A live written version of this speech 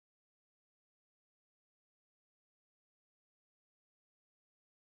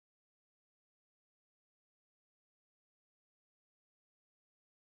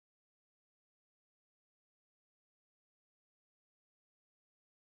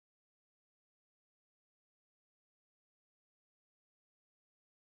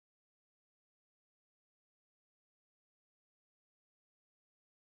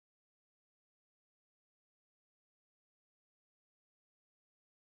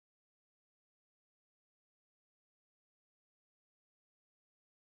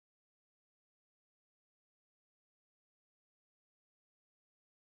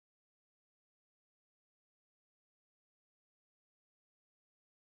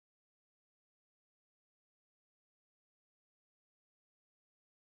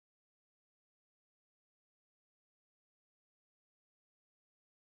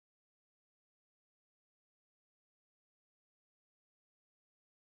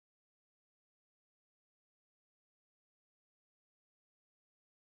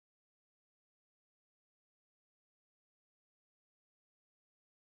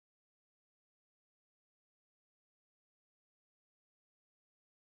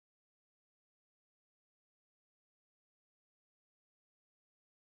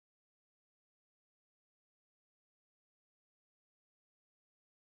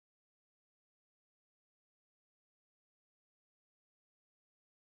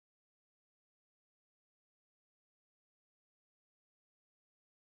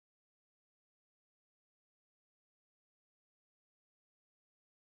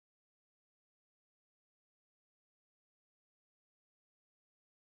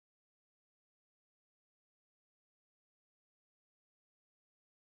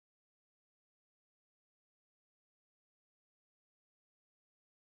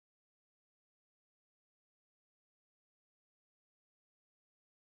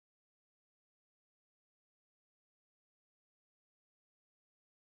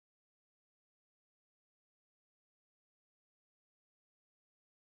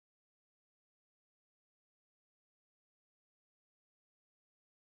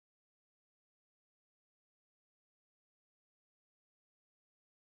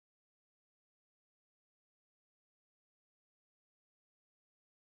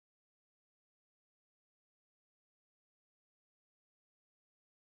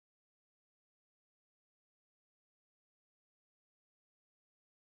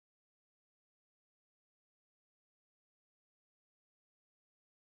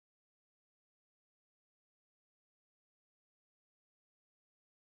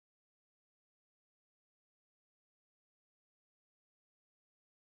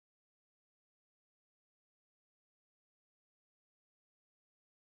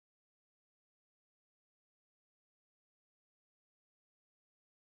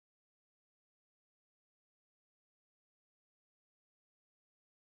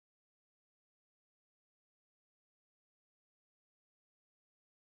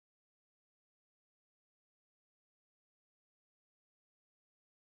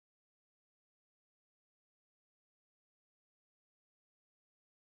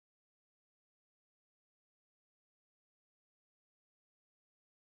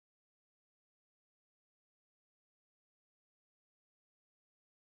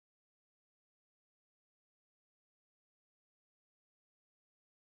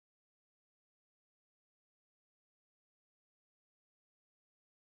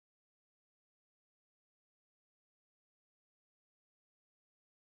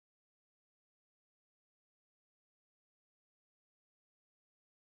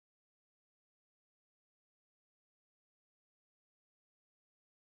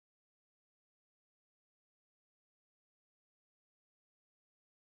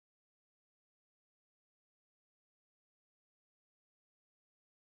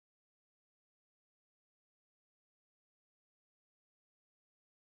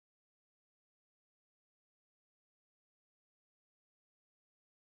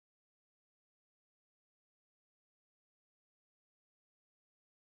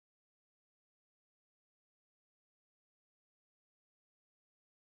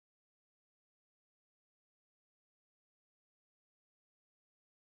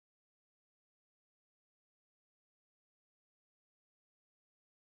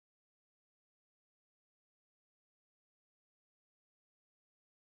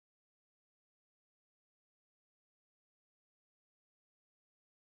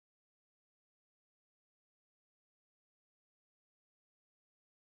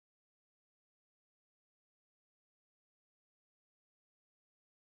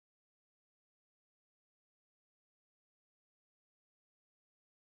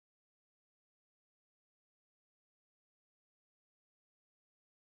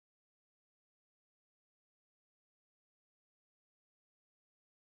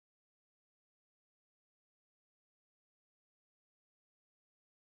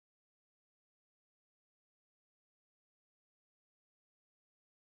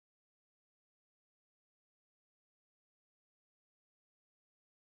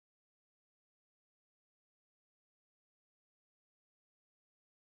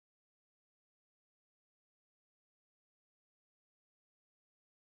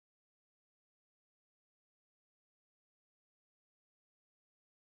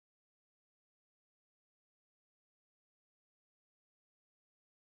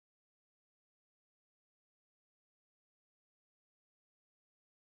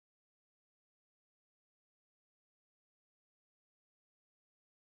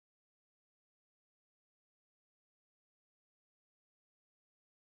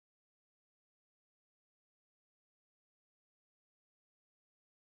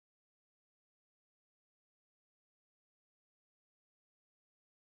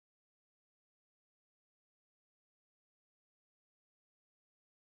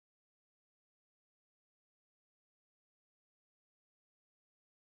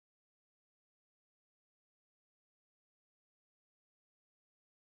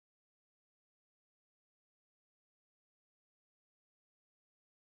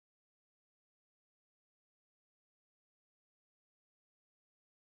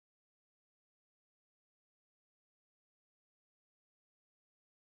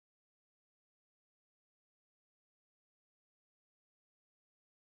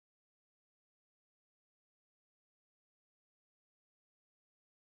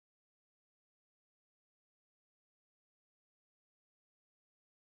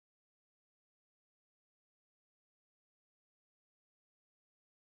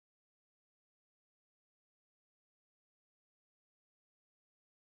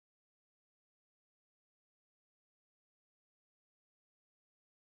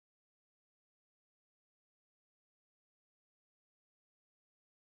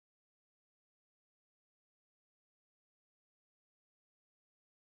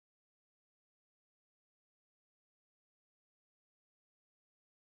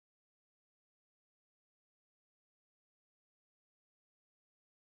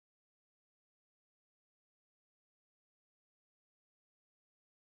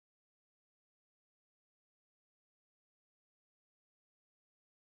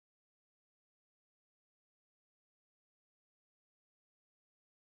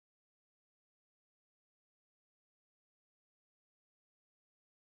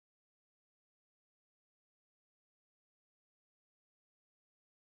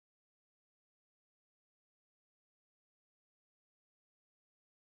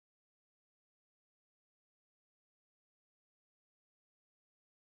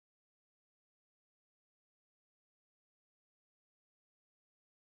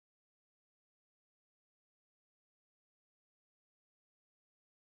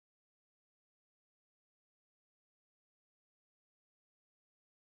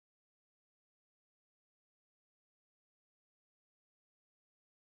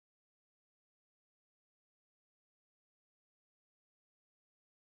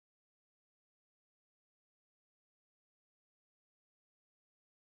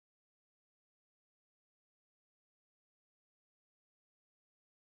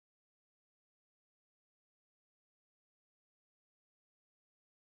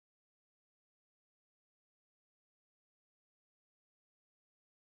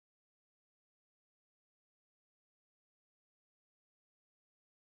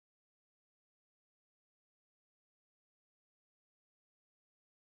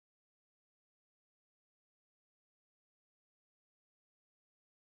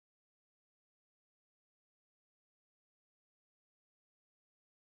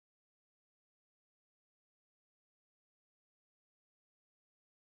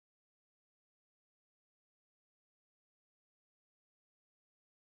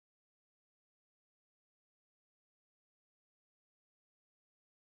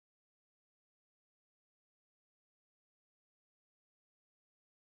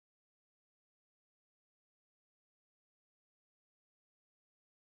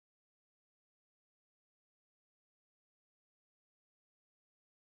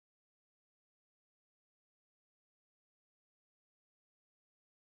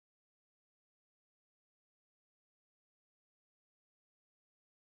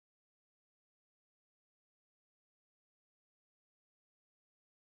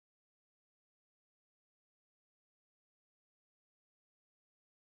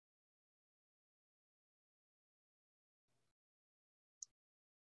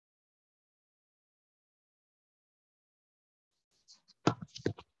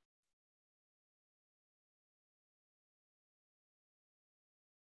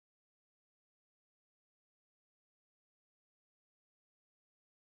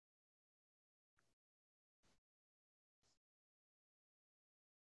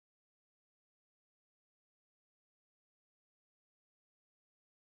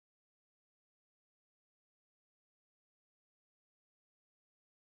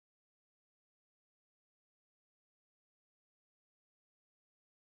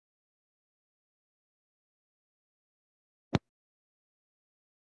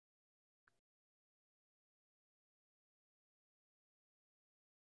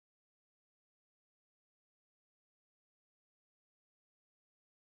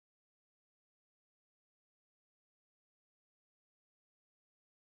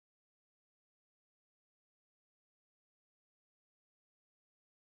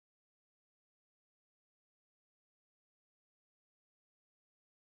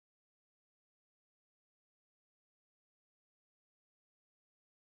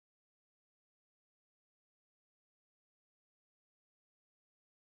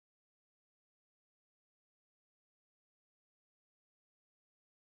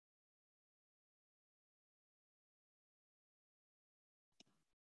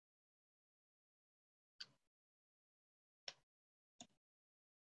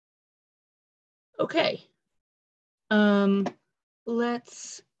Okay.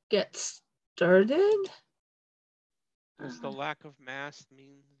 Let's get started. Does the lack of masks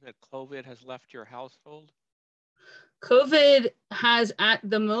mean that COVID has left your household? COVID has at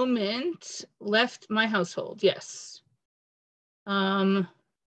the moment left my household, yes. Thank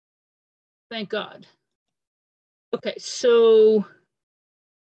God. Okay, so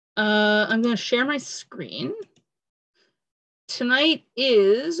I'm going to share my screen. Tonight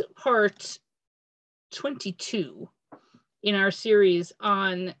is part 22 in our series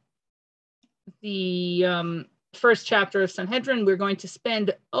on the first chapter of Sanhedrin. We're going to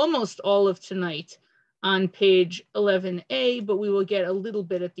spend almost all of tonight on page 11a, but we will get a little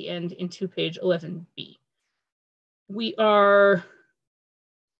bit at the end into page 11b. We are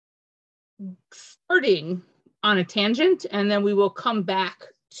starting on a tangent, and then we will come back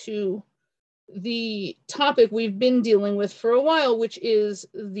to the topic we've been dealing with for a while, which is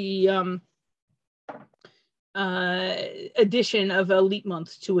the addition of a leap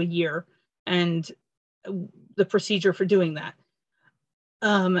month to a year and the procedure for doing that.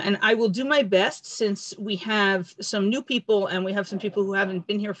 And I will do my best, since we have some new people and we have some people who haven't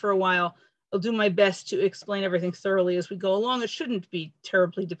been here for a while. I'll do my best to explain everything thoroughly as we go along. It shouldn't be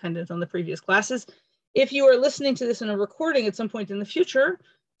terribly dependent on the previous classes. If you are listening to this in a recording at some point in the future,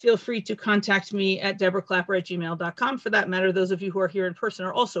 feel free to contact me at deborahklapper@gmail.com. For that matter, those of you who are here in person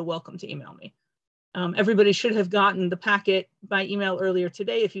are also welcome to email me. Everybody should have gotten the packet by email earlier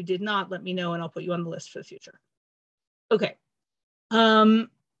today. If you did not, let me know and I'll put you on the list for the future. Okay,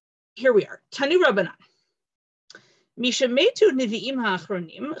 here we are. Tanu Rabbanan. Misha metu nevi'im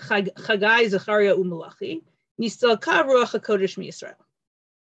ha'achronim, Chagai, Zechariah, u'Malachi, nistalka ruach hakodesh miYisrael.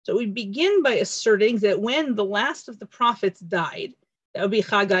 So we begin by asserting that when the last of the prophets died, that would be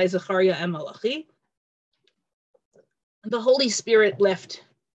Chagai, Zechariah, and Malachi, the Holy Spirit left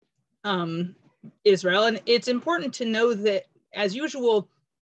Israel. And it's important to know that, as usual,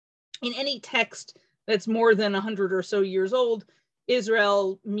 in any text that's more than 100 or so years old,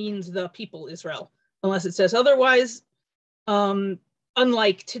 Israel means the people Israel, unless it says otherwise.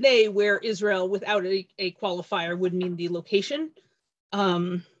 Unlike today, where Israel without a qualifier would mean the location.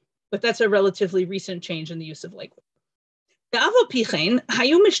 But that's a relatively recent change in the use of language.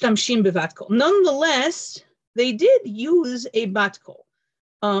 Nonetheless, they did use a bat kol,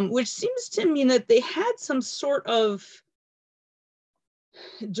 which seems to mean that they had some sort of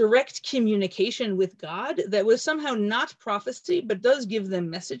direct communication with God that was somehow not prophecy, but does give them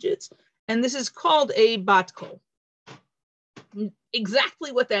messages. And this is called a bat kol.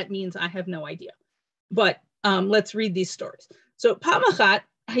 Exactly what that means, I have no idea. But let's read these stories. So, Pamachat,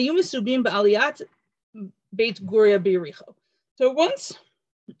 hayu mesubim ba'aliyat Beit Guria b'Yericho. So once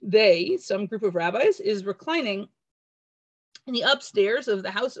some group of rabbis, is reclining in the upstairs of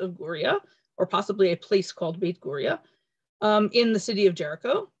the house of Guria, or possibly a place called Beit Guria, in the city of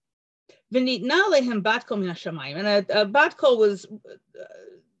Jericho. V'nitna lehem bat kol min hashamayim, and a bat kol was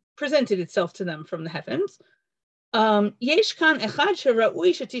presented itself to them from the heavens. Yesh kan echad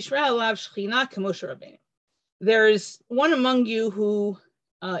shera'ui shetishra alav shechina k'Moshe Rabbeinu. There is one among you who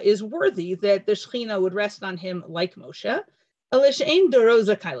is worthy that the Shekhinah would rest on him like Moshe.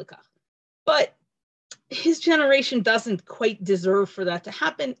 But his generation doesn't quite deserve for that to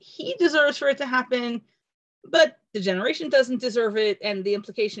happen. He deserves for it to happen, but the generation doesn't deserve it, and the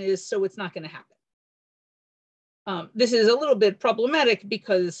implication is, so it's not going to happen. This is a little bit problematic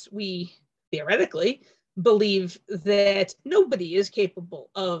because we theoretically believe that nobody is capable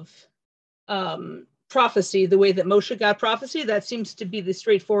of prophecy the way that Moshe got prophecy. That seems to be the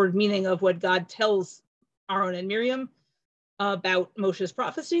straightforward meaning of what God tells Aaron and Miriam about Moshe's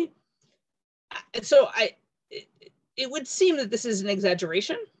prophecy. So it would seem that this is an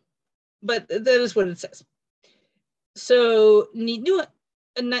exaggeration, but that is what it says. So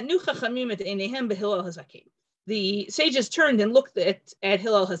the sages turned and looked at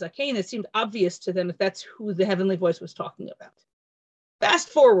Hillel HaZaken. It seemed obvious to them that that's who the heavenly voice was talking about. Fast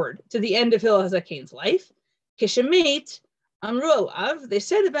forward to the end of Hillel HaZaken's life. Kishemet Amru Alav, they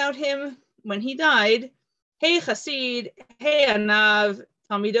said about him when he died, Hey Chasid, Hey Anav,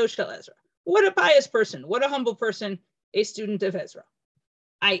 Talmido Shel Ezra. What a pious person, what a humble person, a student of Ezra.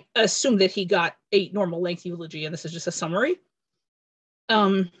 I assume that he got a normal length eulogy, and this is just a summary.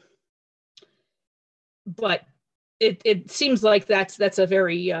 But it seems like that's a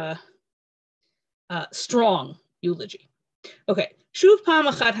very strong eulogy. Okay. Then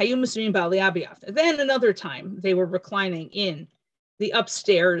another time they were reclining in the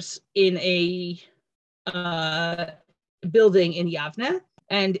upstairs in a building in Yavne,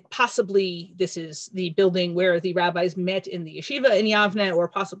 And possibly this is the building where the rabbis met in the yeshiva in Yavne, or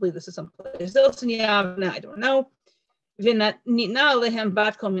possibly this is someplace else in Yavne, I don't know. And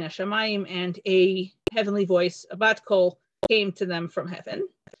a heavenly voice, a bat kol, came to them from heaven.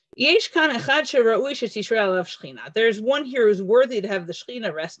 There's one here who's worthy to have the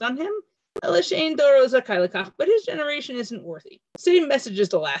Shekhinah rest on him, but his generation isn't worthy. Same message as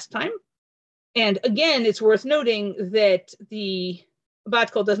the last time. And again, it's worth noting that the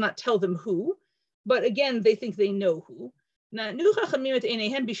bat kol does not tell them who, but again, they think they know who.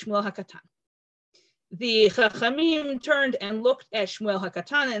 The Chachamim turned and looked at Shmuel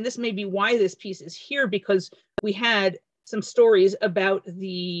HaKatan, and this may be why this piece is here, because we had some stories about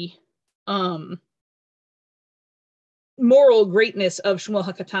the moral greatness of Shmuel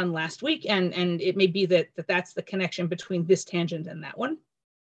HaKatan last week, and it may be that that's the connection between this tangent and that one.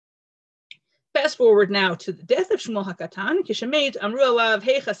 Fast forward now to the death of Shmuel HaKatan. Kishamet Amru Alav,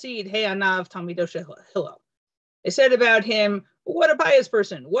 Hey Chasid, Hey Anav, Talmido Hillel. They said about him, what a pious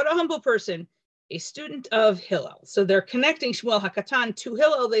person, what a humble person, a student of Hillel. So they're connecting Shmuel HaKatan to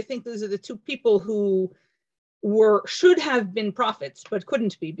Hillel. They think those are the two people who should have been prophets, but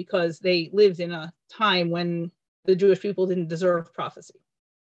couldn't be because they lived in a time when the Jewish people didn't deserve prophecy.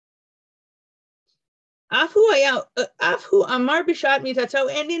 Afhu Amar Bishat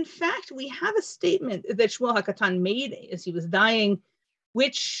Mitato, and in fact, we have a statement that Shmuel HaKatan made as he was dying,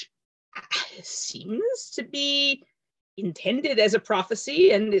 which seems to be intended as a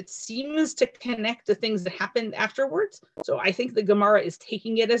prophecy, and it seems to connect to things that happened afterwards. So I think the Gemara is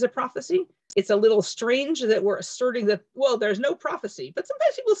taking it as a prophecy. It's a little strange that we're asserting that, well, there's no prophecy, but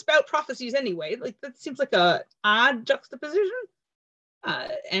sometimes people spout prophecies anyway. Like, that seems like an odd juxtaposition.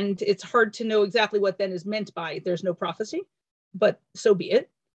 And it's hard to know exactly what then is meant by there's no prophecy, but so be it.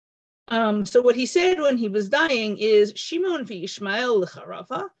 So what he said when he was dying is, Shimon v'Yishmael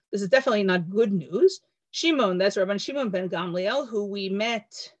l'charava. This is definitely not good news. Shimon, that's Rabban Shimon ben Gamliel, who we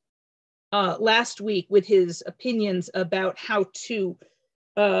met last week with his opinions about how to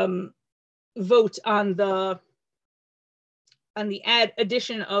vote on the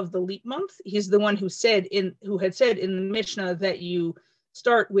addition of the leap month. He's the one who had said in the Mishnah that you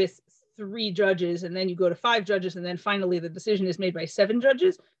start with 3 judges and then you go to 5 judges and then finally the decision is made by 7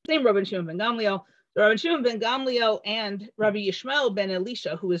 judges. Same Rabban Shimon ben Gamliel. So Rabban Shimon ben Gamliel and Rabbi Yishmael ben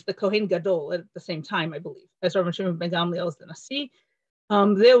Elisha, who is the Kohen Gadol at the same time, I believe, as Rabban Shimon ben Gamliel is the Nasi.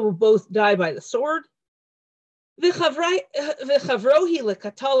 They will both die by the sword. V'chavrohi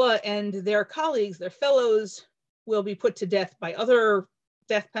lekatala, and their colleagues, their fellows, will be put to death by other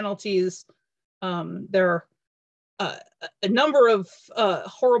death penalties. There are a number of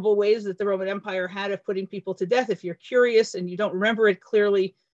horrible ways that the Roman Empire had of putting people to death. If you're curious and you don't remember it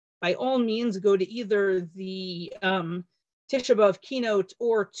clearly, by all means, go to either the Tisha B'Av keynote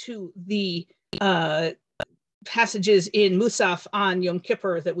or to the passages in Musaf on Yom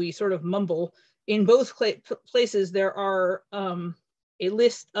Kippur that we sort of mumble. In both places, there are a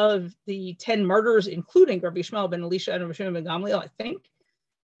list of the 10 martyrs, including Rabbi Yishmael ben Elisha and Rabbi Shimon ben Gamliel, I think,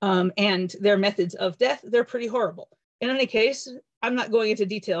 and their methods of death. They're pretty horrible. In any case, I'm not going into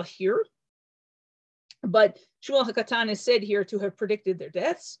detail here, but Shmuel HaKatan is said here to have predicted their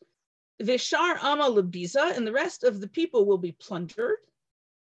deaths. Vishar Ama Lebiza, and the rest of the people will be plundered.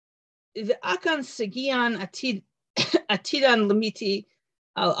 The Akan Segian Atidan Lamiti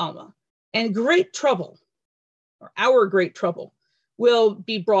Al Alma, and great trouble, or our great trouble, will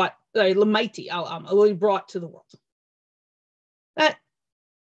be brought, Lamaiti Al Alma, will be brought to the world. That,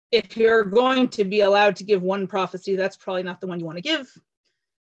 if you're going to be allowed to give one prophecy, that's probably not the one you want to give,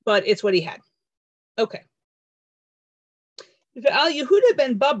 but it's what he had. Okay. Al Yehuda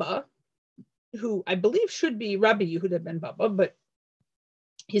ben Baba, who I believe should be Rabbi Yehuda ben Baba, but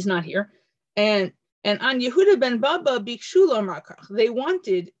he's not here. And on Yehuda ben Baba, Bikshu lo Makach, they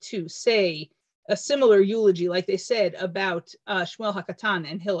wanted to say a similar eulogy, like they said about Shmuel HaKatan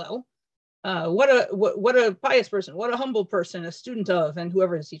and Hillel. What a pious person, what a humble person, a student of, and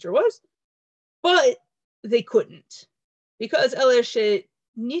whoever his teacher was. But they couldn't, because Elishe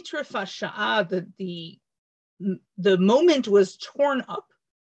Nitrafa Sha'ah, the moment was torn up,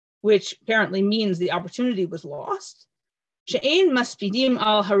 which apparently means the opportunity was lost. She'ein maspidim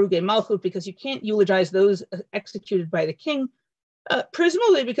al haruge malchut, because you can't eulogize those executed by the king.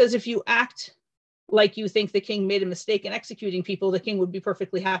 Presumably because if you act like you think the king made a mistake in executing people, the king would be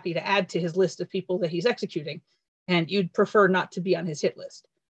perfectly happy to add to his list of people that he's executing, and you'd prefer not to be on his hit list.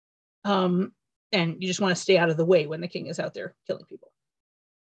 And you just want to stay out of the way when the king is out there killing people.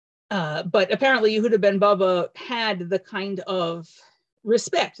 But apparently Yehuda ben Baba had the kind of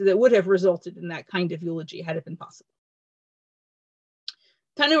respect that would have resulted in that kind of eulogy had it been possible.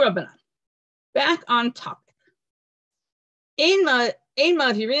 Tanu Rabbanan. Back on topic. Ein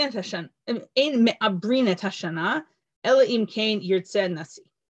ma'abrinet hashana ela im kain yirtzeh nasi.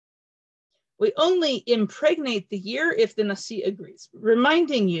 We only impregnate the year if the nasi agrees.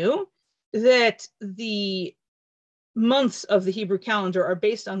 Reminding you that the months of the Hebrew calendar are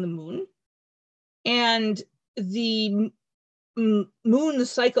based on the moon, and the moon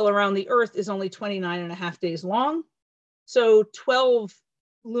cycle around the earth is only 29 and a half days long. So 12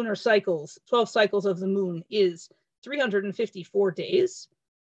 lunar cycles, 12 cycles of the moon is 354 days.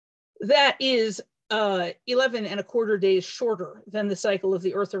 That is 11 and a quarter days shorter than the cycle of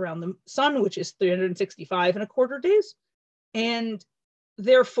the earth around the sun, which is 365 and a quarter days. And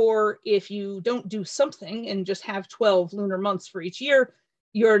therefore, if you don't do something and just have 12 lunar months for each year,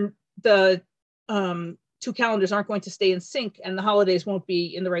 the two calendars aren't going to stay in sync, and the holidays won't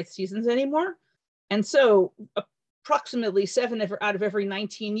be in the right seasons anymore. And so approximately 7 out of every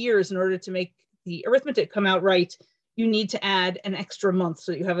 19 years, in order to make the arithmetic come out right, you need to add an extra month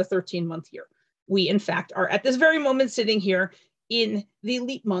so that you have a 13-month year. We, in fact, are at this very moment sitting here in the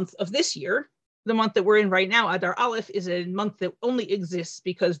leap month of this year. The month that we're in right now, Adar Aleph, is a month that only exists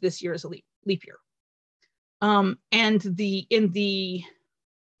because this year is a leap year. And in the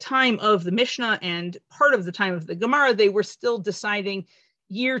time of the Mishnah and part of the time of the Gemara, they were still deciding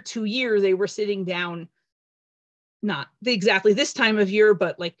year to year. They were sitting down, not exactly this time of year,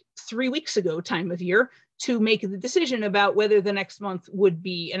 but like 3 weeks ago time of year, to make the decision about whether the next month would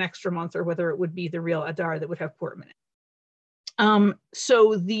be an extra month or whether it would be the real Adar that would have Purim in it.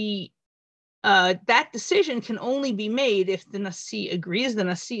 So that decision can only be made if the Nasi agrees. The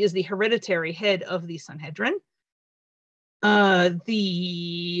Nasi is the hereditary head of the Sanhedrin.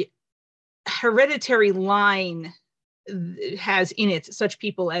 The hereditary line has in it such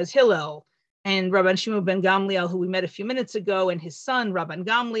people as Hillel and Rabban Shimon ben Gamliel, who we met a few minutes ago, and his son, Rabban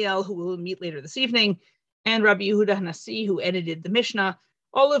Gamliel, who we'll meet later this evening, and Rabbi Yehuda Hanassi, who edited the Mishnah.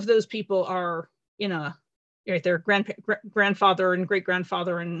 All of those people are their grandfather and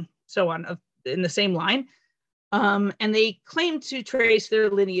great-grandfather and so on in the same line. And they claim to trace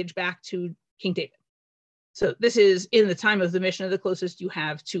their lineage back to King David. So this is, in the time of the Mishnah, the closest you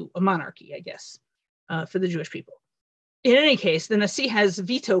have to a monarchy, I guess, for the Jewish people. In any case, the Nasi has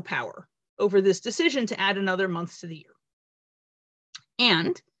veto power over this decision to add another month to the year.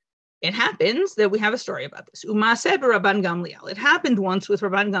 And it happens that we have a story about this. Umaseh Rabban Gamliel. It happened once with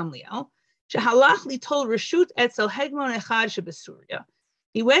Rabban Gamliel. Shehalach li tol reshut etzel hegmon echad shebesuria.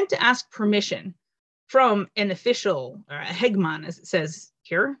 He went to ask permission from an official, or a hegmon, as it says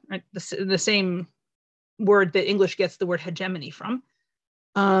here, right? The same word that English gets the word hegemony from,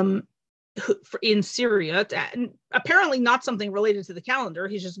 in Syria, apparently not something related to the calendar.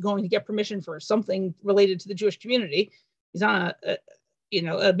 He's just going to get permission for something related to the Jewish community. He's on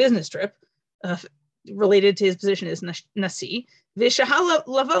a business trip related to his position as Nasi. V'shahal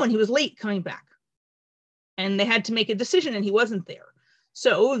lavo, and he was late coming back, and they had to make a decision, and he wasn't there.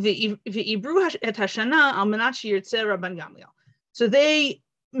 So v'ibru et hashana al menat sheyirtzeh Rabban Gamliel. So they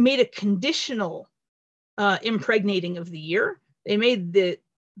made a conditional impregnating of the year. They made the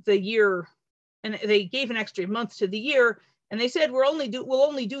year, and they gave an extra month to the year, and they said we'll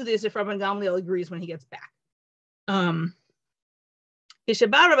only do this if Rabban Gamliel agrees when he gets back. Then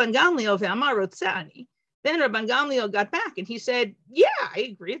Rabban Gamliel got back and he said, yeah, I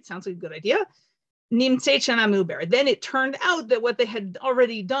agree, it sounds like a good idea. Then it turned out that what they had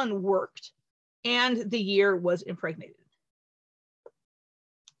already done worked, and the year was impregnated.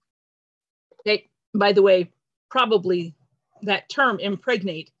 By the way, probably that term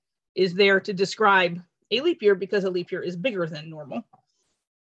impregnate is there to describe a leap year because a leap year is bigger than normal.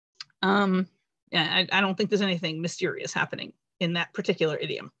 I don't think there's anything mysterious happening in that particular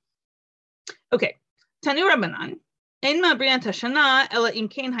idiom. Okay, Tanu Rabbanan, Ein ma'abrinet hashana ela im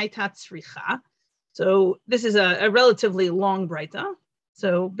kain hayta tzricha. So this is a relatively long braita,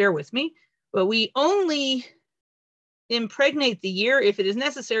 so bear with me. But we only impregnate the year if it is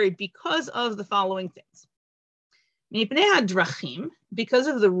necessary because of the following things. Mipnei hadrachim, because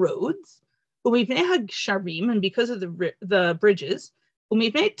of the roads, u'mipnei hagsharim, and because of the bridges,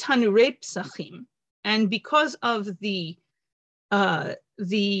 u'mipnei tanurei psachim, and because of the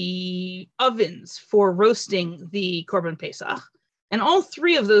ovens for roasting the Korban Pesach. And all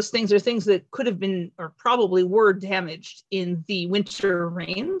three of those things are things that could have been, or probably were, damaged in the winter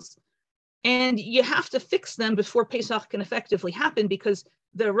rains. And you have to fix them before Pesach can effectively happen, because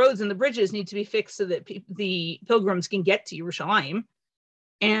the roads and the bridges need to be fixed so that the pilgrims can get to Yerushalayim.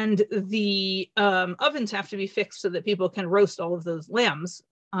 And the ovens have to be fixed so that people can roast all of those lambs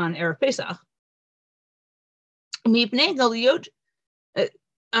on Erev Pesach.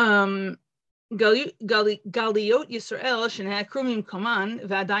 Galiot Yisrael Shenhakrumim Koman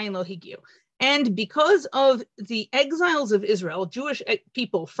V'adayin Lo Higiu. And because of the exiles of Israel, Jewish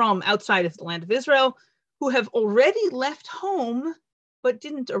people from outside of the land of Israel, who have already left home but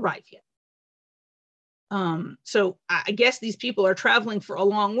didn't arrive yet. So I guess these people are traveling for a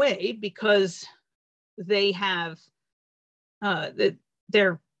long way because they have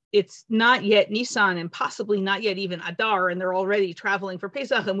it's not yet Nisan and possibly not yet even Adar, and they're already traveling for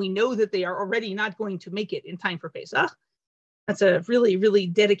Pesach, and we know that they are already not going to make it in time for Pesach. That's a really, really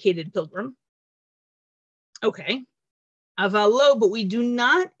dedicated pilgrim. Okay. Avalo, but we do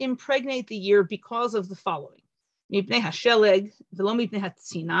not impregnate the year because of the following. Mipnei hasheleg, v'lo mipnei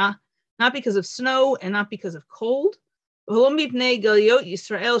hatzina, not because of snow and not because of cold. V'lo mipnei galiot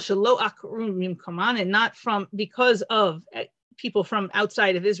Yisrael shelo akrum mimkoman, and not because of people from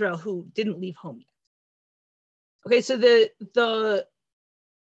outside of Israel who didn't leave home yet. Okay, so the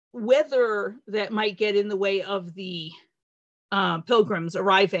weather that might get in the way of the pilgrims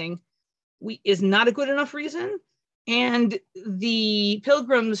arriving is not a good enough reason, and the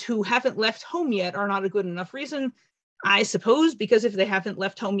pilgrims who haven't left home yet are not a good enough reason, I suppose, because if they haven't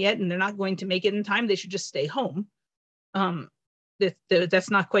left home yet and they're not going to make it in time, they should just stay home.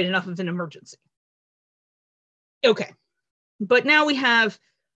 That's not quite enough of an emergency. Okay, but now we have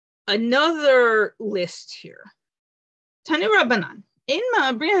another list here. Tanu Rabbanan, in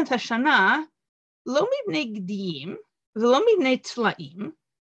ma'abriat hashana, lo mibnei gdiyim, v'lo mibnei tzla'im,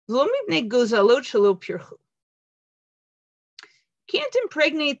 v'lo mibnei gozalot shelo pirchu. Can't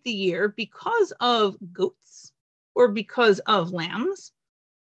impregnate the year because of goats, or because of lambs,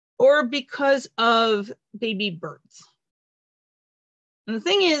 or because of baby birds. And the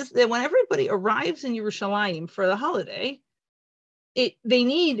thing is that when everybody arrives in Yerushalayim for the holiday, they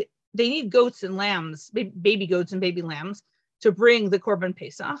need goats and lambs, baby goats and baby lambs, to bring the Korban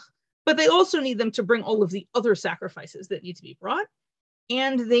Pesach, but they also need them to bring all of the other sacrifices that need to be brought,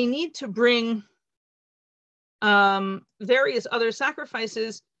 and they need to bring various other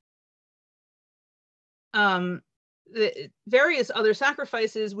sacrifices,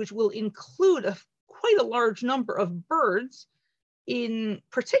 which will include quite a large number of birds, in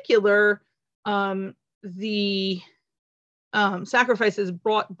particular the sacrifices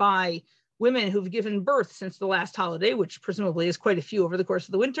brought by women who've given birth since the last holiday, which presumably is quite a few over the course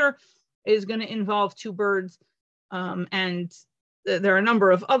of the winter, is going to involve 2 birds, and there are a number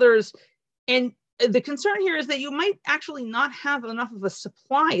of others. And the concern here is that you might actually not have enough of a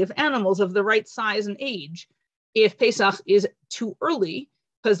supply of animals of the right size and age if Pesach is too early,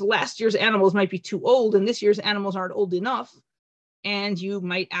 because last year's animals might be too old and this year's animals aren't old enough, and you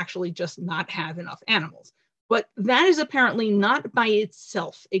might actually just not have enough animals. But that is apparently not by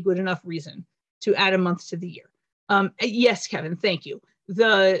itself a good enough reason to add a month to the year. Yes, Kevin, thank you.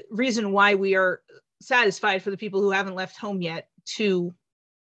 The reason why we are satisfied for the people who haven't left home yet to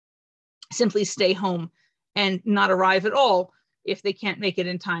simply stay home and not arrive at all if they can't make it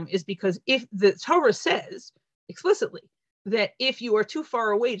in time is because if the Torah says explicitly that if you are too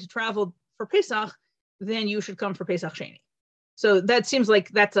far away to travel for Pesach, then you should come for Pesach Sheni. So that seems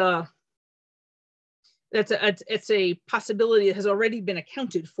like it's a possibility that has already been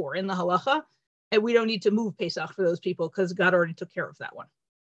accounted for in the halacha, and we don't need to move Pesach for those people because God already took care of that one.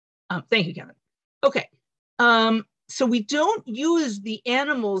 Thank you, Kevin. Okay. So we don't use the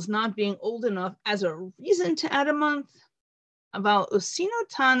animals not being old enough as a reason to add a month. About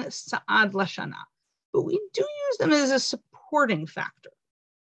usinotan sa'ad lashana, but we do use them as a supporting factor.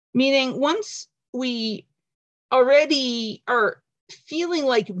 Meaning, once we already are feeling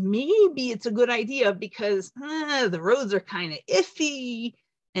like maybe it's a good idea because the roads are kind of iffy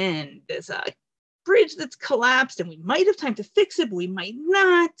and there's a bridge that's collapsed and we might have time to fix it, but we might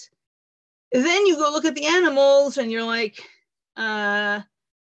not. Then you go look at the animals and you're like,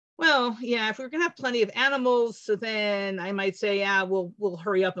 well, yeah, if we're gonna have plenty of animals, so then I might say, yeah, we'll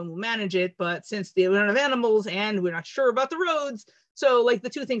hurry up and we'll manage it. But since we don't have animals and we're not sure about the roads, so like the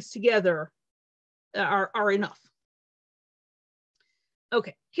two things together are enough.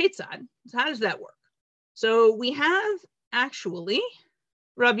 Okay, Ketzad, so how does that work? So we have actually,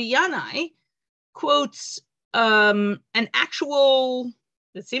 Rabbi Yanai quotes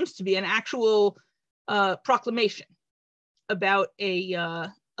it seems to be an actual proclamation about a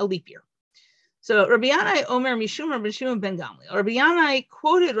leap year. So Rabbi Yanai Omer Mishum Rabbi Shimon ben Gamliel. Rabbi Yanai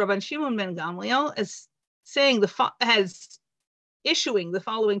quoted Rabbi Shimon ben Gamliel as saying as issuing the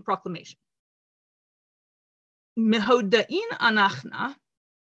following proclamation. Mehoda'in anachna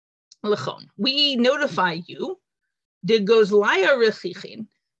lechon. We notify you, de gozlaya rechichin,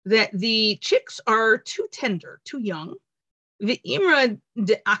 that the chicks are too tender, too young, V'imra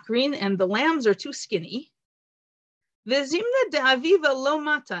de akrin, and the lambs are too skinny. V'zimna de aviva lo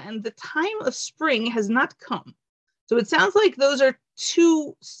mata, and the time of spring has not come. So it sounds like those are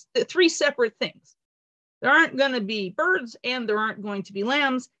three separate things. There aren't going to be birds, and there aren't going to be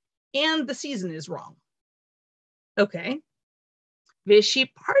lambs, and the season is wrong. Okay. Vishiparat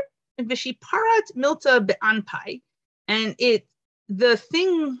milta be'anpai, and the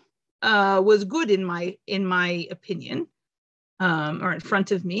thing was good in my opinion, or in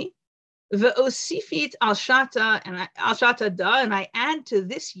front of me. Ve'osifit al shata da, and I add to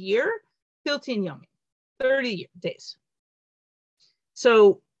this year tiltin yomi, 30 days.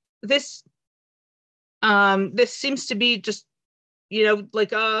 So this seems to be just,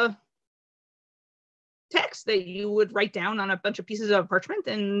 like a text that you would write down on a bunch of pieces of parchment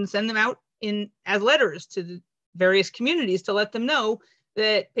and send them out as letters to the various communities to let them know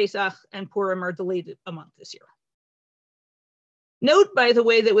that Pesach and Purim are delayed a month this year. Note, by the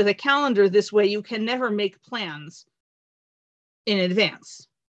way, that with a calendar this way, you can never make plans in advance,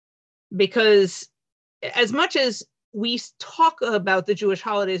 because as much as we talk about the Jewish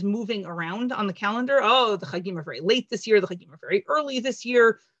holidays moving around on the calendar, oh, the Chagim are very late this year, the Chagim are very early this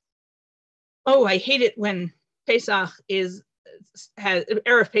year. Oh, I hate it when Pesach has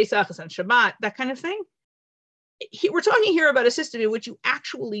Erev Pesach is on Shabbat, that kind of thing. We're talking here about a system in which you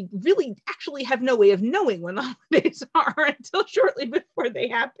actually have no way of knowing when the holidays are until shortly before they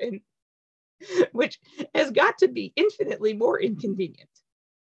happen, which has got to be infinitely more inconvenient.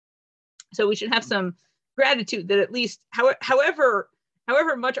 So we should have some gratitude that at least, however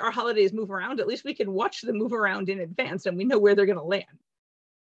much our holidays move around, at least we can watch them move around in advance and we know where they're going to land.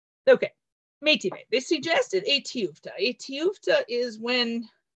 Okay, Meitive. They suggested a tiyuvta. A tiyuvta is when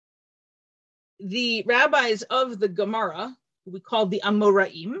the rabbis of the Gemara, who we call the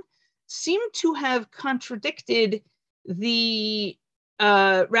Amoraim, seem to have contradicted the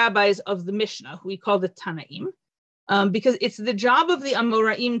rabbis of the Mishnah, who we call the Tanaim, because it's the job of the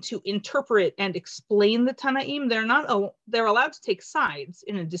Amoraim to interpret and explain the Tanaim. They're allowed to take sides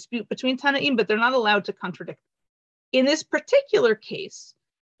in a dispute between Tanaim, but they're not allowed to contradict. In this particular case,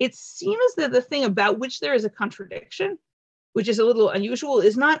 it seems that the thing about which there is a contradiction, which is a little unusual,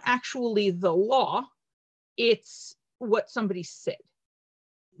 is not actually the law, it's what somebody said.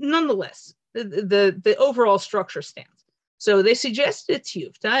 Nonetheless, the overall structure stands. So they suggested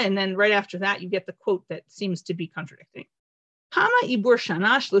tiyuvta, and then right after that, you get the quote that seems to be contradicting. Hama ibur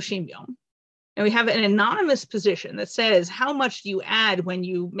shana shloshim yom. And we have an anonymous position that says, how much do you add when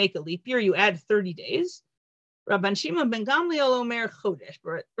you make a leap year? You add 30 days. Rabban Shimon ben Gamliel omer chodesh.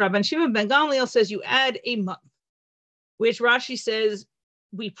 Rabban Shimon ben Gamliel says you add a month, which Rashi says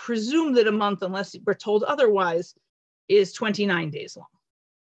we presume that a month, unless we're told otherwise, is 29 days long.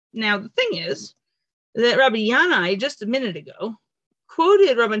 Now, the thing is that Rabbi Yanai, just a minute ago,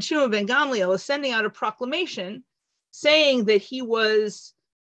 quoted Rabban Shimon ben Gamliel as sending out a proclamation saying that he was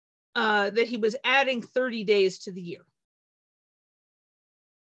adding 30 days to the year.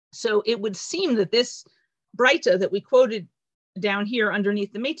 So it would seem that this Breita that we quoted down here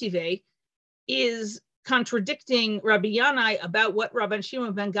underneath the Meitive is contradicting Rabbi Yanai about what Rabban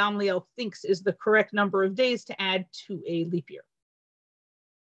Shimon ben Gamliel thinks is the correct number of days to add to a leap year.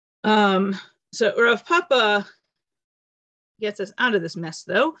 So Rav Papa gets us out of this mess,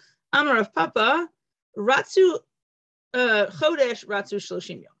 though. Amar Rav Papa, Ratzu Chodesh Ratzu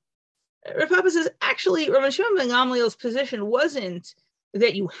Shloshim Yom. Rav Papa says, actually, Rabban Shimon ben Gamliel's position wasn't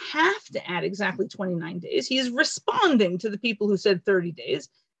that you have to add exactly 29 days. He's responding to the people who said 30 days.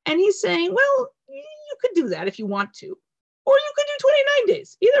 And he's saying, well, you could do that if you want to, or you could do 29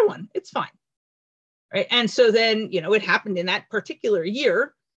 days, either one, it's fine. Right. And so then, it happened in that particular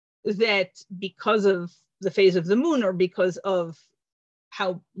year that because of the phase of the moon, or because of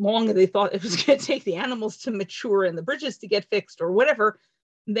how long they thought it was going to take the animals to mature and the bridges to get fixed or whatever,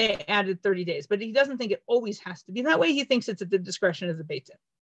 they added 30 days. But he doesn't think it always has to be that way. He thinks it's at the discretion of the Beit Din.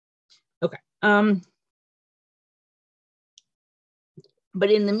 Okay.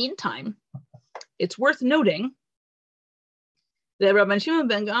 But in the meantime, it's worth noting that Rabban Shimon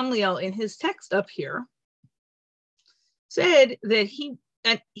ben Gamliel, in his text up here, said that he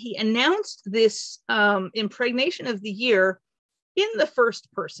announced this impregnation of the year in the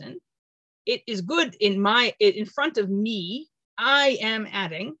first person. It is good in front of me. I am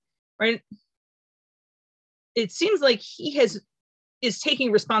adding, right? It seems like he is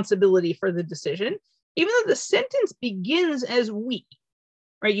taking responsibility for the decision, even though the sentence begins as we,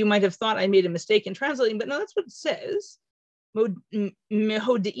 right? You might have thought I made a mistake in translating, but no, that's what it says. Mehodein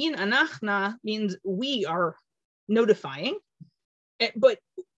anachna means we are notifying, but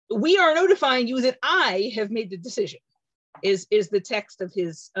we are notifying you that I have made the decision. is the text of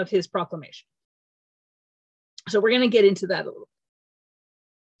his proclamation. So we're going to get into that a little.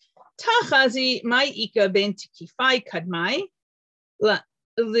 Tachazi ma'ika ben tikifai kadmai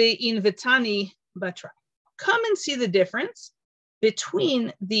le'invitani batra. Come and see the difference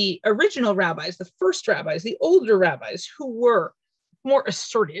between the original rabbis, the first rabbis, the older rabbis who were more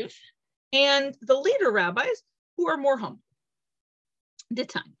assertive, and the later rabbis who are more humble. The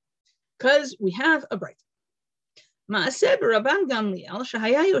time, because we have a bright. Ma'aseh Rabban Gamliel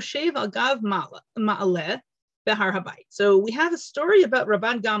shehaya yoshev al gav ma'aleh behar habayit. So we have a story about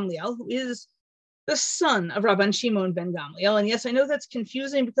Rabban Gamliel, who is the son of Rabban Shimon ben Gamliel. And yes, I know that's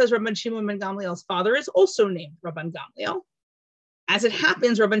confusing because Rabban Shimon ben Gamliel's father is also named Rabban Gamliel. As it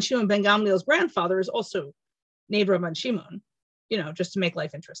happens, Rabban Shimon ben Gamliel's grandfather is also named Rabban Shimon, just to make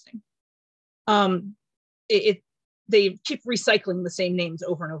life interesting. They keep recycling the same names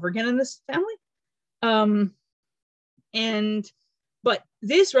over and over again in this family. But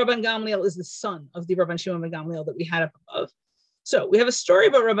this Rabban Gamliel is the son of the Rabban Shimon ben Gamliel that we had up above. So we have a story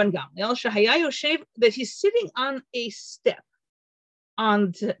about Rabban Gamliel, Shehaya Yoshev, that he's sitting on a step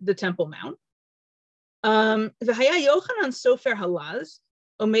on the Temple Mount. V'haya Yochanan Sofer Halaz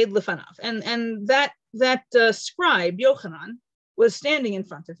Omed Lefanav, and that scribe Yochanan was standing in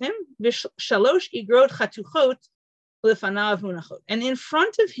front of him. Shalosh igrot chatuchot lefanav munachot, and in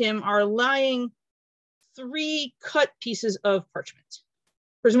front of him are lying 3 cut pieces of parchment,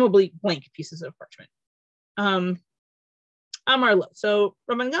 presumably blank pieces of parchment. Amar lo. So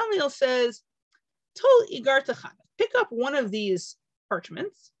Rabban Gamliel says, Tol igar tachana, pick up one of these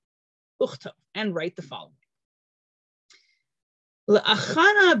parchments, uchtov, and write the following.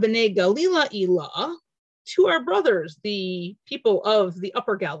 Le'achana b'nei Galila ilah, to our brothers, the people of the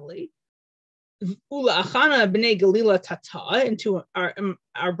Upper Galilee, Ula'achana b'nei Galila tata, and to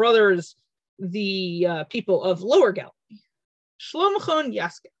our brothers, the people of Lower Galilee. Shlomchon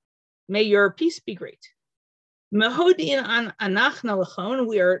yaske, may your peace be great. Mehodin an anachna lechon,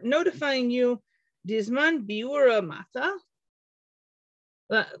 we are notifying you, Dizman biura mata,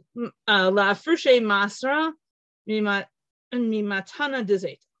 la'afrushe masra mimatana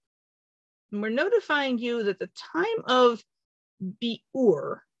dezeta. And we're notifying you that the time of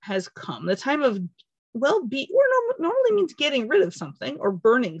biur has come. The time of, biur normally means getting rid of something or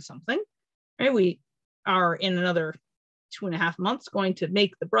burning something. Right? We are in another 2.5 months going to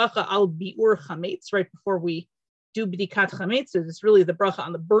make the bracha al biur chametz right before we do b'dikat chametz. It's really the bracha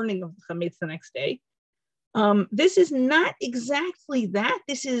on the burning of the chametz the next day. This is not exactly that.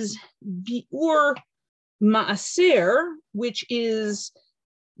 This is biur maaser, which is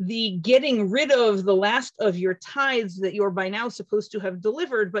the getting rid of the last of your tithes that you're by now supposed to have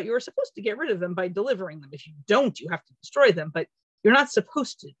delivered, but you're supposed to get rid of them by delivering them. If you don't, you have to destroy them, but you're not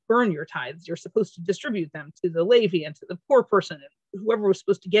supposed to burn your tithes. You're supposed to distribute them to the Levi and to the poor person and whoever was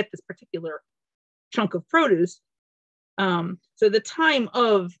supposed to get this particular chunk of produce. So the time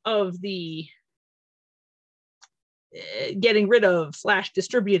of the getting rid of /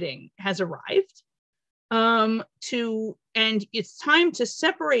 distributing has arrived. And it's time to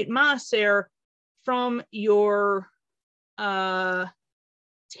separate maaser from your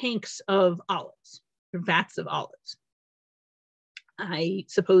tanks of olives, vats of olives. I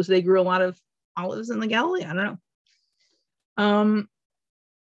suppose they grew a lot of olives in the Galilee. I don't know.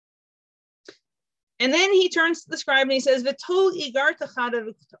 And then he turns to the scribe and he says, "V'tol igar tachada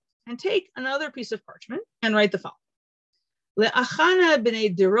v'ktov," and take another piece of parchment and write the following: Le'achana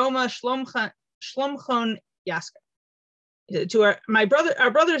b'nei deroma shlomchon yaska. To our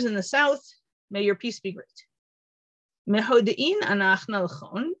brothers in the south, may your peace be great. Mehodein anachna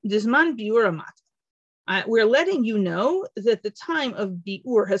l'chon dizman biur amat. We're letting you know that the time of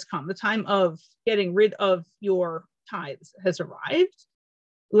biur has come. The time of getting rid of your tithes has arrived.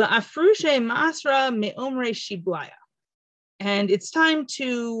 La'afrushe masra me'omre shiblaya. And it's time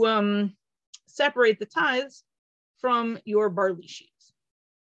to separate the tithes from your barley sheaves.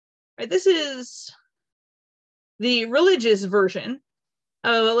 Right, this is the religious version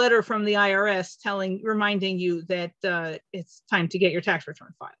of a letter from the IRS reminding you that it's time to get your tax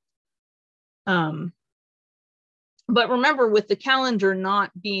return filed. But remember, with the calendar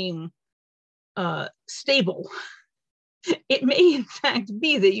not being stable, it may in fact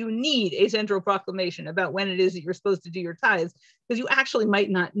be that you need a central proclamation about when it is that you're supposed to do your tithes, because you actually might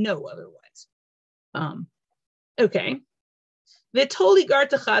not know otherwise. Okay. And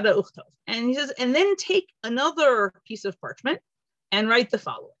he says, and then take another piece of parchment and write the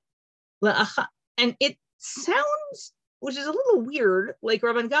following. And it sounds, which is a little weird, like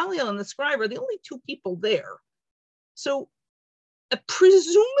Rabban Gamliel and the scribe are the only 2 people there. So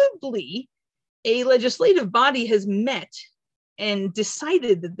presumably a legislative body has met and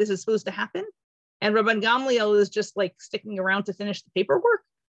decided that this is supposed to happen, and Rabban Gamliel is just like sticking around to finish the paperwork.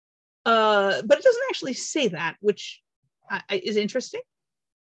 But it doesn't actually say that, which is interesting.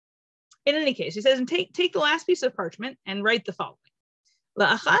 In any case, he says, and take the last piece of parchment and write the following.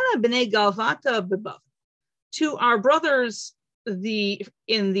 La'achana b'nei galvata b'bav. To our brothers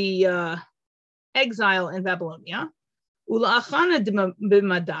in the exile in Babylonia, ula'achana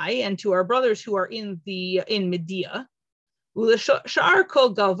b'madai, and to our brothers who are in Media, ula'shar kol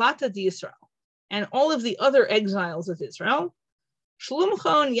galvata d'Yisrael, and all of the other exiles of Israel,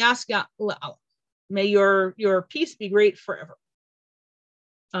 shlumchon yaska la'al. May your peace be great forever.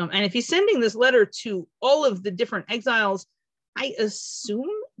 And if he's sending this letter to all of the different exiles, I assume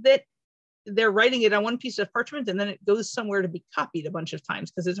that they're writing it on one piece of parchment and then it goes somewhere to be copied a bunch of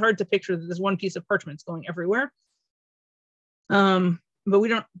times, because it's hard to picture that this one piece of parchment is going everywhere. But we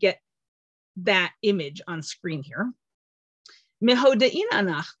don't get that image on screen here.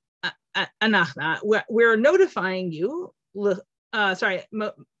 Mehoda'in anachna, we're notifying you. Mehoda'in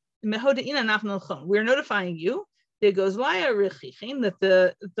anachna, we're notifying you. It goes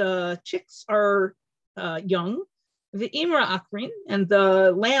that the chicks are young, the imra akrin, and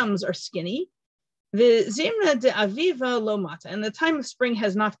the lambs are skinny, the zimna de aviva lomata, and the time of spring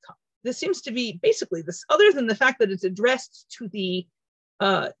has not come. This seems to be basically this, other than the fact that it's addressed to the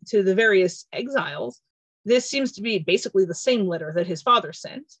various exiles. This seems to be basically the same letter that his father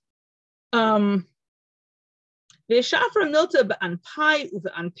sent. The shafra milta b'anpai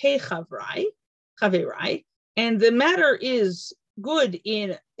u'anpei chaverai. And the matter is good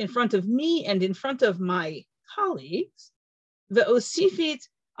in front of me and in front of my colleagues. The osifit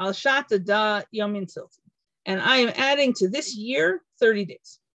al shata da yamin tilton. And I am adding to this year 30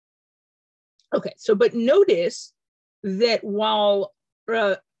 days. Okay, so but notice that while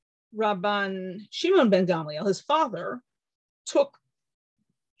Rabban Shimon ben Gamliel, his father, took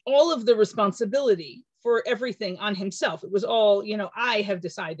all of the responsibility for everything on himself. It was all, I have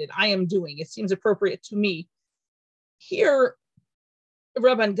decided, I am doing, it seems appropriate to me. Here,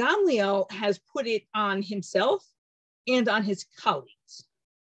 Rabban Gamliel has put it on himself and on his colleagues,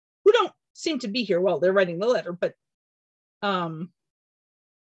 who don't seem to be here while they're writing the letter, but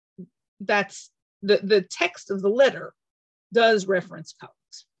that's the text of the letter does reference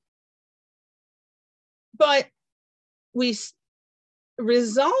colleagues. But we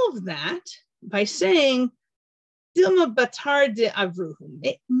resolve that by saying, Dilma Batar de Avruhum.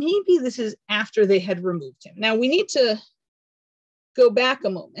 Maybe this is after they had removed him. Now we need to go back a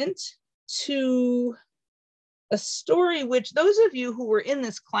moment to a story which those of you who were in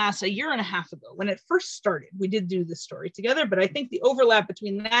this class a year and a half ago, when it first started, we did do this story together, but I think the overlap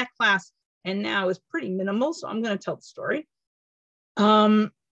between that class and now is pretty minimal, so I'm going to tell the story.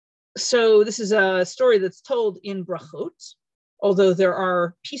 So this is a story that's told in Brachot, although there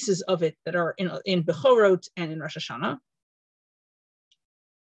are pieces of it that are in Bechorot and in Rosh Hashanah,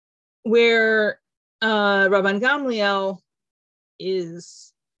 where Rabban Gamliel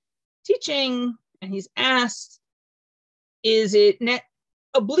is teaching and he's asked, is it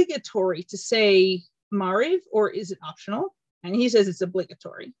obligatory to say Mariv or is it optional? And he says it's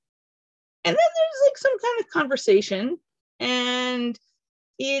obligatory. And then there's like some kind of conversation and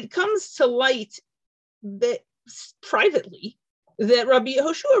it comes to light that privately that Rabbi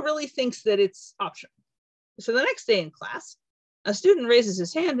Yehoshua really thinks that it's optional. So the next day in class, a student raises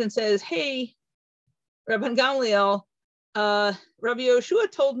his hand and says, hey, Rabban Gamliel, Rabbi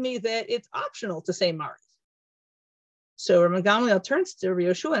Yehoshua told me that it's optional to say Mariv. So Rabban Gamliel turns to Rabbi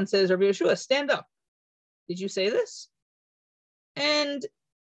Yehoshua and says, Rabbi Yehoshua, stand up. Did you say this? And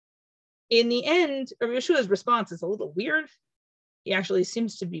in the end, Rabbi Yeshua's response is a little weird. He actually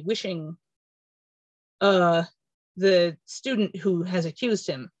seems to be wishing the student who has accused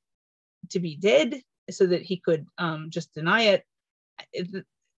him to be dead so that he could just deny it.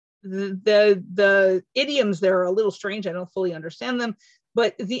 The idioms there are a little strange. I don't fully understand them.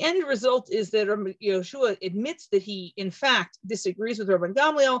 But the end result is that Rabbi Yehoshua admits that he, in fact, disagrees with Rabban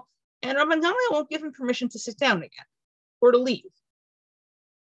Gamliel, and Rabban Gamliel won't give him permission to sit down again or to leave.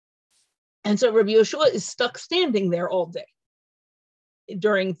 And so Rabbi Yehoshua is stuck standing there all day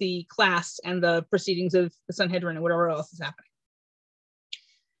during the class and the proceedings of the Sanhedrin and whatever else is happening.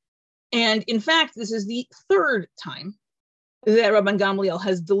 And in fact, this is the third time that Rabban Gamliel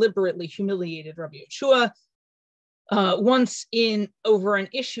has deliberately humiliated Rabbi Yehoshua. Once over an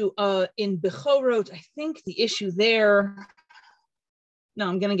issue in Bechorot, I think the issue there, no,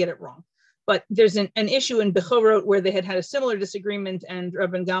 I'm going to get it wrong, but there's an issue in Bechorot where they had a similar disagreement and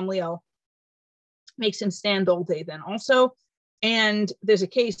Rabban Gamliel makes him stand all day then also. And there's a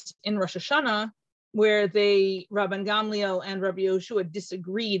case in Rosh Hashanah where Rabban Gamliel and Rabbi Yoshua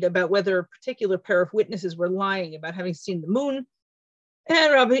disagreed about whether a particular pair of witnesses were lying about having seen the moon.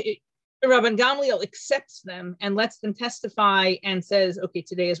 And Rabban Gamliel accepts them and lets them testify and says, okay,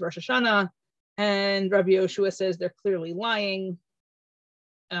 today is Rosh Hashanah. And Rabbi Yoshua says they're clearly lying.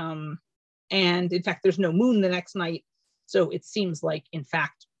 And in fact, there's no moon the next night. So it seems like, in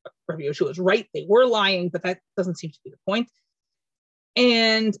fact, Rabbi Yoshua is right. They were lying, but that doesn't seem to be the point.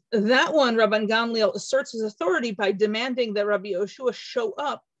 And that one, Rabban Gamliel asserts his authority by demanding that Rabbi Yoshua show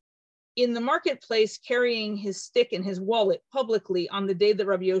up in the marketplace carrying his stick and his wallet publicly on the day that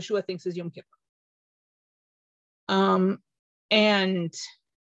Rabbi Yoshua thinks is Yom Kippur. And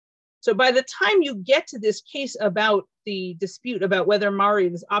so by the time you get to this case about the dispute about whether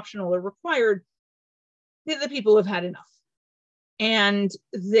Mariv is optional or required, the people have had enough. And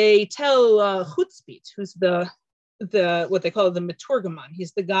they tell Chutzpit, who's the what they call the Meturgaman.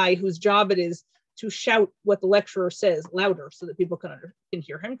 He's the guy whose job it is to shout what the lecturer says louder so that people can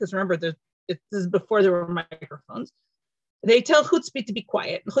hear him. Because remember, this is before there were microphones. They tell Chutzpit to be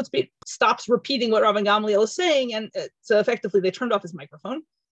quiet. And Chutzpit stops repeating what Rabban Gamliel is saying. And so effectively, they turned off his microphone.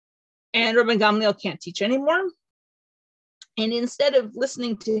 And Rabban Gamliel can't teach anymore. And instead of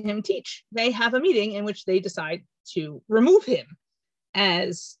listening to him teach, they have a meeting in which they decide to remove him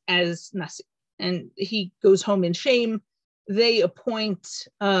as Nasi. And he goes home in shame. They appoint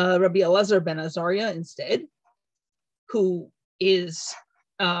Rabbi Elazar ben Azariah instead, who is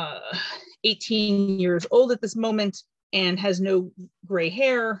 18 years old at this moment and has no gray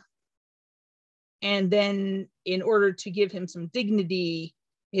hair. And then in order to give him some dignity,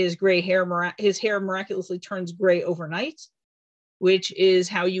 his hair miraculously turns gray overnight, which is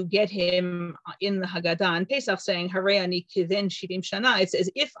how you get him in the Haggadah on Pesach saying, Harei ani kiven shirim shana. It says,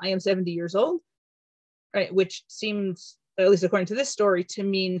 if I am 70 years old, right? Which seems, at least according to this story, to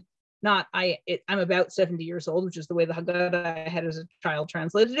mean not I'm about 70 years old, which is the way the Haggadah I had as a child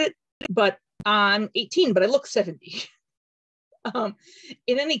translated it, but I'm 18, but I look 70. In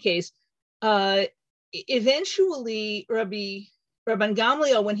any case, eventually Rabban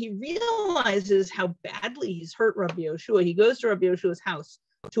Gamliel, when he realizes how badly he's hurt Rabbi Yoshua, he goes to Rabbi Yoshua's house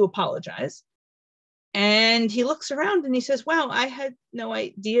to apologize. And he looks around and he says, wow, I had no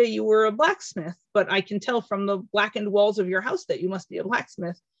idea you were a blacksmith, but I can tell from the blackened walls of your house that you must be a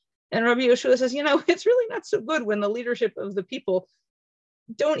blacksmith. And Rabbi Yoshua says, it's really not so good when the leadership of the people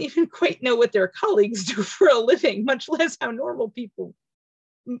don't even quite know what their colleagues do for a living, much less how normal people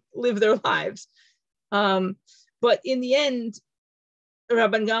live their lives. But in the end,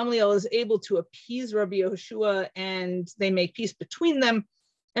 Rabban Gamliel is able to appease Rabbi Yoshua and they make peace between them.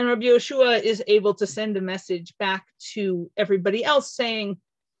 And Rabbi Yoshua is able to send a message back to everybody else saying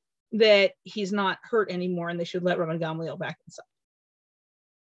that he's not hurt anymore and they should let Rabban Gamliel back inside.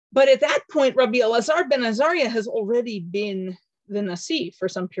 But at that point, Rabbi Elazar ben Azariah has already been the Nasi for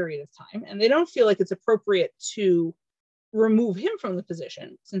some period of time, and they don't feel like it's appropriate to remove him from the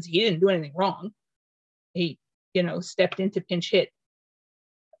position since he didn't do anything wrong. He, stepped into pinch hit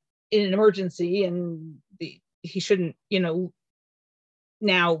in an emergency, and he shouldn't,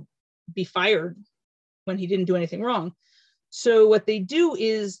 now be fired when he didn't do anything wrong. So what they do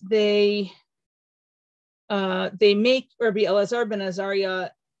is they make Rabbi Elazar ben Azariah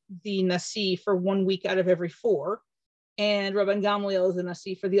the Nasi for 1 week out of every 4, and Rabban Gamliel is the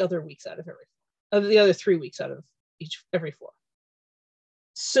Nasi for the other 3 weeks out of every 4.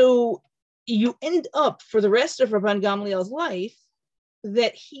 So you end up for the rest of Rabban Gamliel's life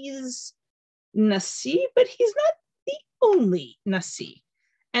that he's Nasi, but he's not the only Nasi.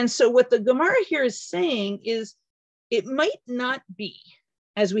 And so what the Gemara here is saying is it might not be,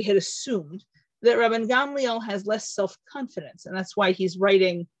 as we had assumed, that Rabban Gamliel has less self-confidence, and that's why he's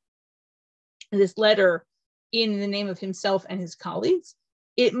writing this letter in the name of himself and his colleagues.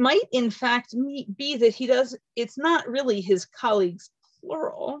 It might, in fact, be that it's not really his colleagues,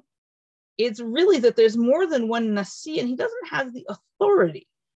 plural. It's really that there's more than one Nasi, and he doesn't have the authority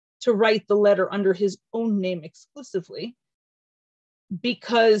to write the letter under his own name exclusively,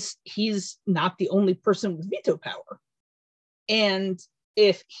 because he's not the only person with veto power. And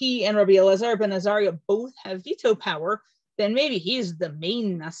if he and Rabbi Elazar ben Azariah both have veto power, then maybe he's the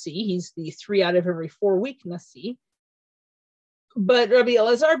main Nasi. He's the 3 out of every 4 week Nasi. But Rabbi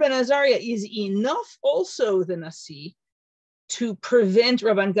Elazar ben Azariah is enough also the Nasi to prevent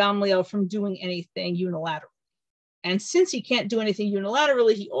Rabban Gamliel from doing anything unilaterally. And since he can't do anything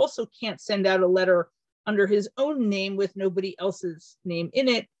unilaterally, he also can't send out a letter under his own name with nobody else's name in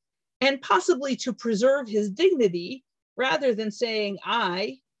it, and possibly to preserve his dignity, rather than saying,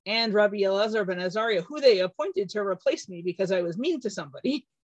 I, and Rabbi Elazar ben Azariah, who they appointed to replace me because I was mean to somebody.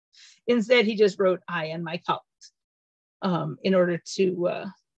 Instead, he just wrote I and my colleagues in order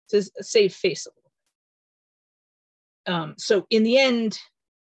to save face a little. So in the end,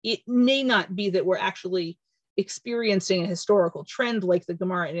 it may not be that we're actually experiencing a historical trend like the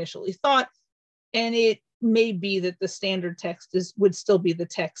Gemara initially thought, and it may be that the standard text would still be the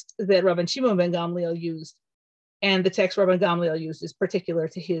text that Rabban Shimon ben Gamliel used, and the text Rabban Gamliel used is particular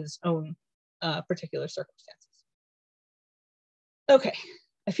to his own particular circumstances. Okay,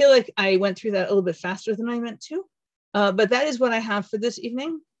 I feel like I went through that a little bit faster than I meant to, but that is what I have for this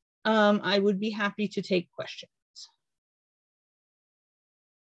evening. I would be happy to take questions.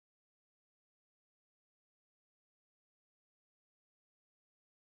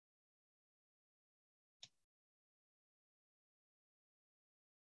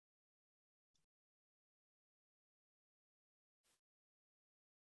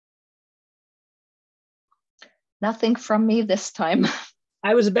 Nothing from me this time.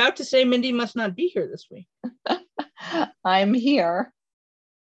 I was about to say Mindy must not be here this week. I'm here.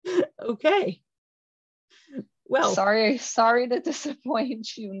 Okay. Well, sorry to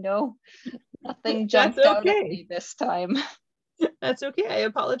disappoint you. No, nothing jumped out at me this time. That's okay. I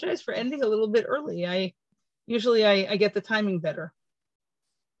apologize for ending a little bit early. Usually I get the timing better.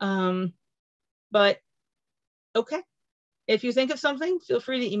 But okay. If you think of something, feel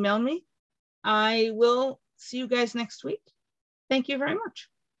free to email me. I will see you guys next week. Thank you very much.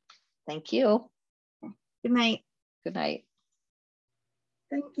 Thank you. Good night. Good night.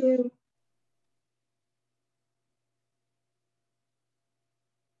 Thank you.